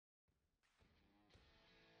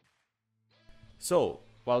So,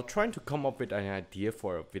 while trying to come up with an idea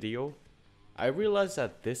for a video, I realized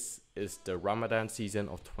that this is the Ramadan season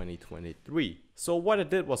of 2023. So what I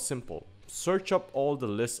did was simple. Search up all the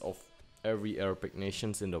lists of every Arabic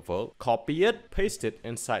nations in the world, copy it, paste it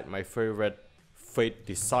inside my favorite fate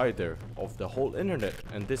decider of the whole internet,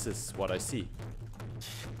 and this is what I see.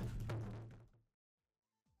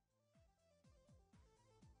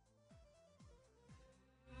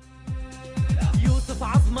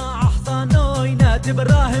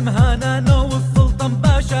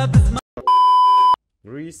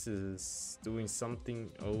 Greece is doing something.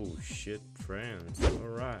 Oh shit, France.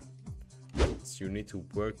 Alright. So you need to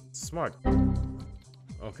work smart.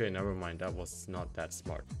 Okay, never mind. That was not that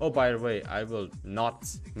smart. Oh, by the way, I will not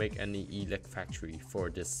make any elect factory for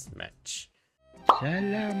this match.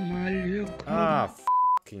 Ah,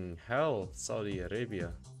 fucking hell, Saudi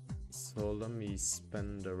Arabia. So let me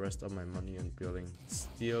spend the rest of my money on building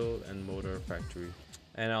steel and motor factory.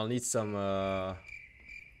 And I'll need some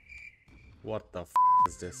what the f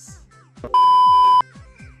is this?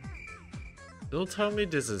 Don't tell me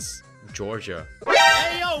this is Georgia.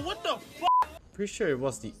 Hey yo, what the f? Pretty sure it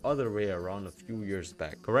was the other way around a few years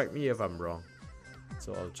back. Correct me if I'm wrong.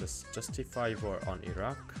 So I'll just justify war on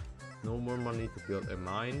Iraq. No more money to build a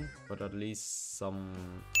mine, but at least some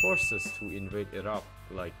forces to invade Iraq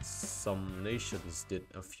like some nations did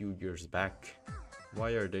a few years back.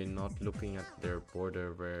 Why are they not looking at their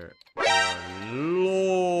border where...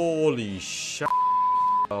 Holy shit!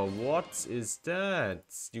 What is that?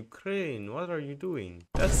 Ukraine, what are you doing?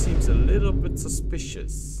 That seems a little bit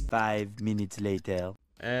suspicious. 5 minutes later.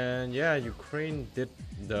 And yeah, Ukraine did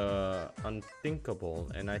the unthinkable,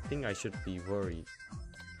 and I think I should be worried.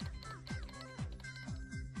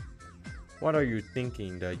 What are you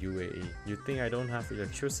thinking, the UAE? You think I don't have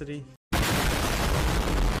electricity?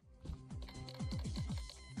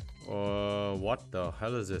 What the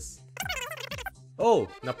hell is this? Oh,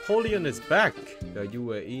 Napoleon is back! The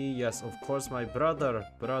UAE, yes, of course, my brother,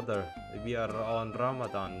 we are on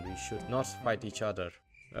Ramadan, we should not fight each other.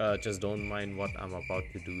 Just don't mind what I'm about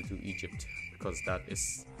to do to Egypt, because that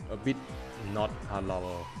is a bit not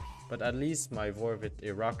halal. But at least my war with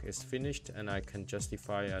Iraq is finished and I can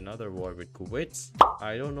justify another war with Kuwait.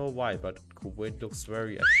 I don't know why, but Kuwait looks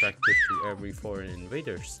very attractive to every foreign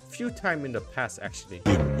invaders. Few times in the past actually.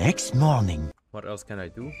 The next morning. What else can I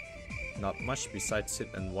do? Not much besides sit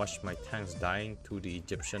and watch my tanks dying to the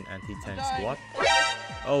Egyptian anti-tank squad.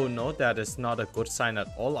 Oh no, that is not a good sign at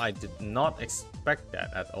all. I did not expect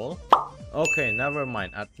that at all. Okay, never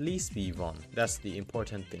mind. At least we won. That's the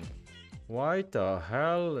important thing. Why the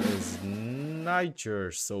hell is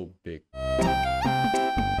Niger so big?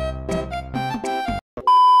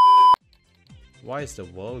 Why is the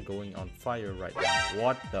world going on fire right now?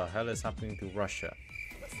 What the hell is happening to Russia?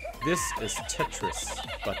 This is Tetris,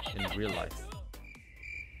 but in real life.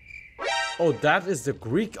 Oh, that is the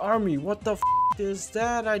Greek army. What the f is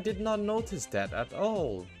that? I did not notice that at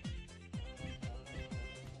all.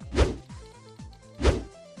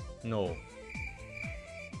 No.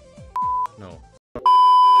 No.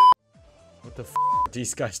 What the f are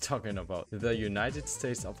these guys talking about? The United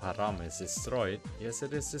States of Haram is destroyed. Yes,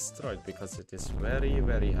 it is destroyed because it is very,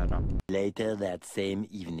 very haram. Later that same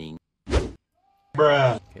evening.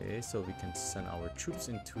 Bruh. Okay, so we can send our troops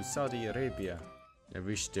into Saudi Arabia. I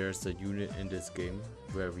wish there's a unit in this game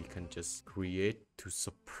where we can just create to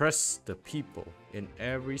suppress the people in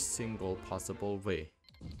every single possible way.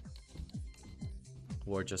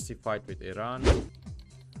 War justified with Iran.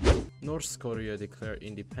 North Korea declared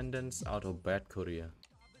independence out of bad Korea.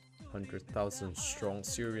 100,000 strong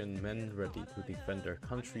Syrian men ready to defend their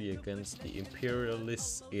country against the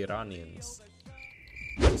imperialist Iranians.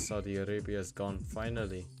 Saudi Arabia is gone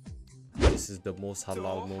finally. This is the most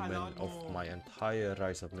halal moment of my entire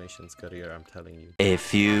Rise of Nations career, I'm telling you. A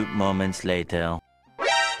few moments later.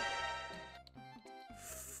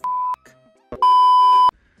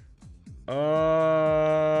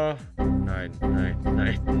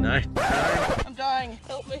 Nine. I'm dying.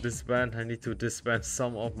 Help me. Disband. I need to disband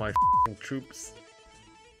some of my troops.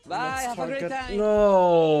 Bye. Have a great time.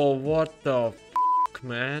 No, what the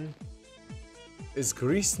man? Is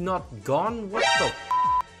Greece not gone? What the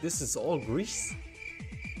This is all Greece?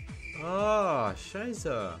 Ah,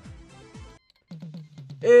 scheiße.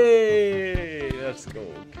 Hey, let's go.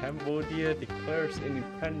 Cambodia declares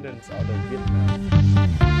independence out of Vietnam.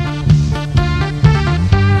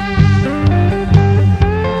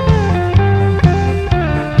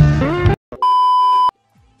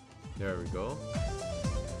 There we go.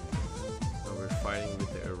 Now we're fighting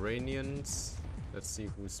with the Iranians. Let's see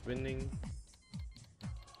who's winning.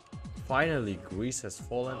 Finally, Greece has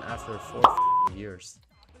fallen after 4 years.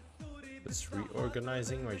 Just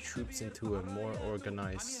reorganizing my troops into a more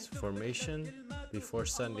organized formation before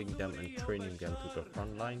sending them and training them to the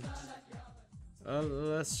front lines.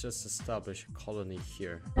 Let's just establish a colony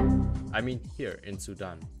here. I mean here in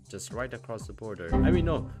Sudan, just right across the border. I mean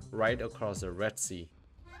no, right across the Red Sea.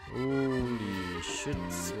 Holy shit,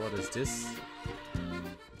 what is this?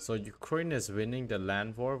 So Ukraine is winning the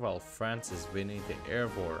land war while France is winning the air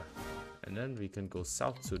war. And then we can go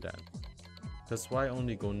South Sudan. Because why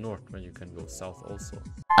only go north when you can go south also?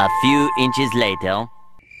 A few inches later.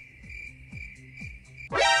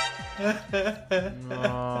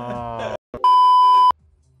 No.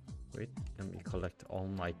 Wait, let me collect all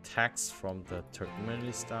my tax from the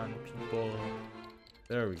Turkmenistan people.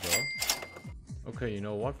 There we go. Okay, you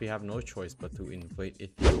know what? We have no choice but to invade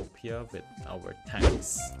Ethiopia with our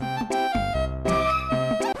tanks.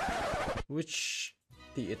 Which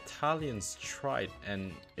the Italians tried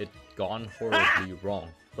and it gone horribly wrong.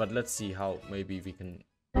 But let's see how maybe we can,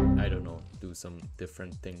 I don't know, do some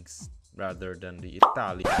different things rather than the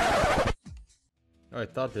Italian. Oh, I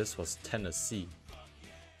thought this was Tennessee.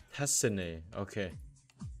 Tessene, okay.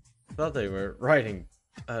 Thought they were writing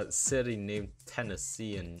a city named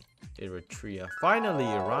Tennessee in Eritrea. Finally,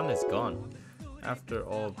 Iran is gone after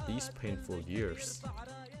all of these painful years.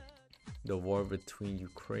 The war between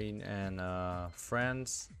Ukraine and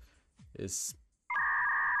France is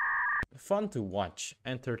fun to watch,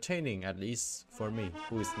 entertaining at least for me,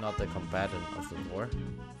 who is not a combatant of the war.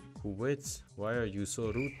 Kuwait, why are you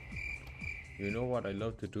so rude? You know what I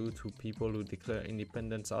love to do to people who declare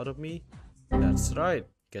independence out of me? That's right,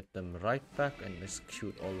 get them right back and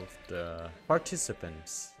execute all of the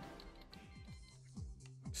participants.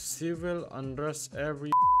 Civil unrest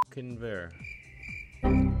every where.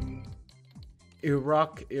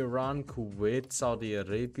 Iraq, Iran, Kuwait, Saudi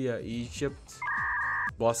Arabia, Egypt,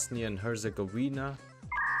 Bosnia and Herzegovina,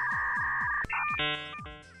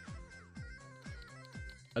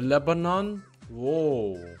 Lebanon,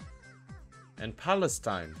 whoa, and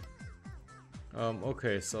Palestine.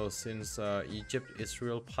 Okay, so since Egypt,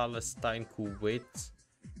 Israel, Palestine, Kuwait,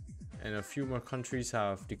 and a few more countries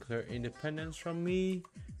have declared independence from me,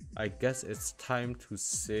 I guess it's time to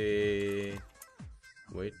say...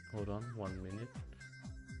 Wait, hold on 1 minute.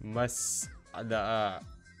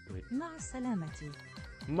 Wait. مع سلامتي.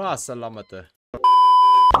 مع سلامته.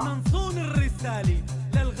 منصون الرسالي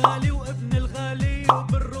للغالي وابن الغالي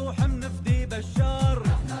وبالروح منفدي بشار.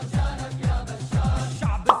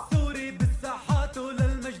 الشعب السوري بالساحات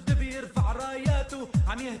وللمجد بيرفع راياته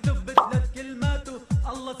عم يهتف بثلاث كلمات.